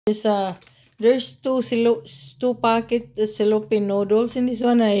There's there's two packet cellophane noodles in this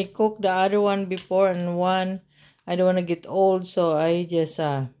one. I cooked the other one before, and one I don't want to get old, so I just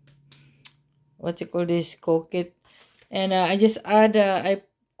what you call this, cook it. And I just add I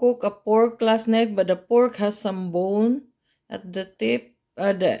cook a pork last night, but the pork has some bone at the tip,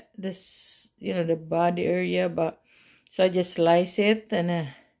 this, you know, the body area, but so I just slice it, and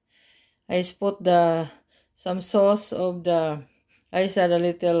I just put some sauce of I just add a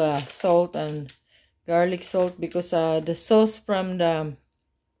little salt and garlic salt, because the sauce from the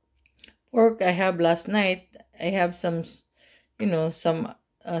pork I have last night, I have some, you know, some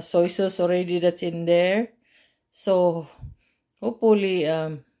soy sauce already that's in there. So hopefully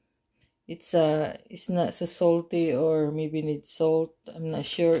it's not so salty, or maybe needs salt. I'm not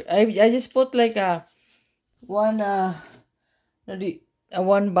sure. I just put like one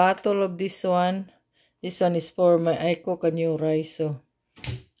one bottle of this one. This one is for I cook a new rice, so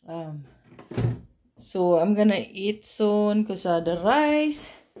I'm gonna eat soon, because the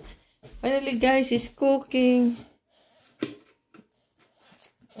rice finally, guys, is cooking.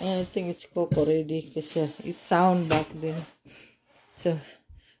 I think it's cooked already, because it sound back then. So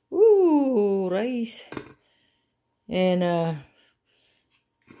ooh, rice. And I'm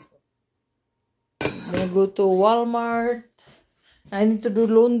gonna go to Walmart. I need to do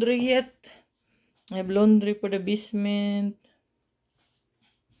laundry yet. I have laundry for the basement.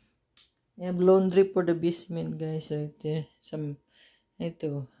 I have laundry for the basement, guys, right there.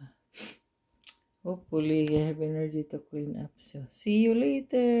 Ito. Hopefully I have energy to clean up. So see you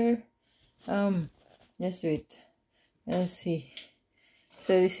later. Just wait. Let's see.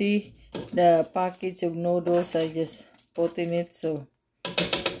 So you see the package of noodles, I just put in it. So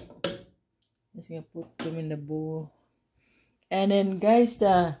just gonna put them in the bowl. And then, guys,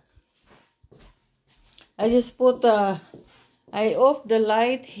 I just put I off the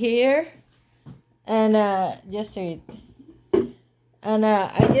light here, and just wait. And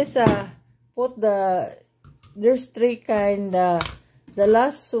I just put there's three kind. The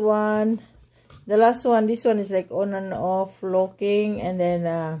last one, this one is like on and off locking, and then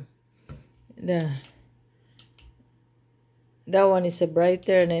that one is a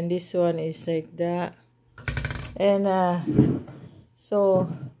brighter, and then this one is like that. And so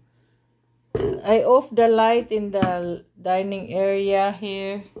I off the light in the dining area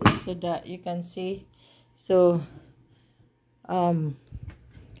here, so that you can see. So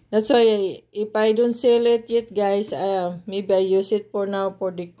that's why if I don't sell it yet, guys, maybe I use it for now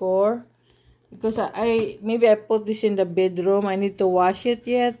for decor, because maybe I put this in the bedroom. I need to wash it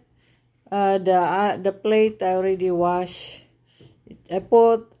yet. The plate I already washed. I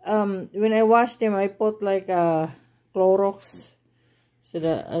put when I wash them, I put like Clorox, so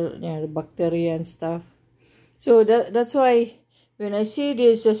the bacteria and stuff. So that's why when I see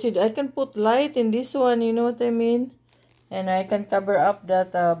this, I can put light in this one, you know what I mean, and I can cover up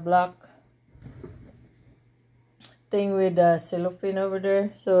that black thing with the cellophane over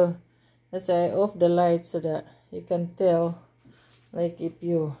there. So that's why I off the light, so that you can tell, like, if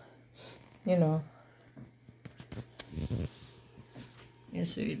you know.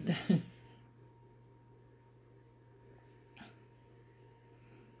 Yes, with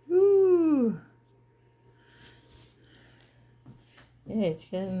ooh, yeah, it's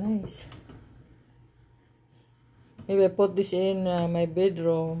kind of nice. Maybe I put this in my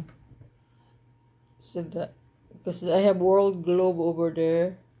bedroom, so that, because I have world globe over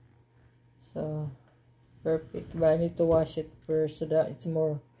there, so perfect. But I need to wash it first, so that it's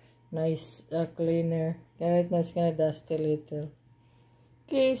more nice, cleaner. Right now it's kind of dusty a little.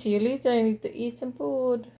 Okay, see you later. I need to eat some food.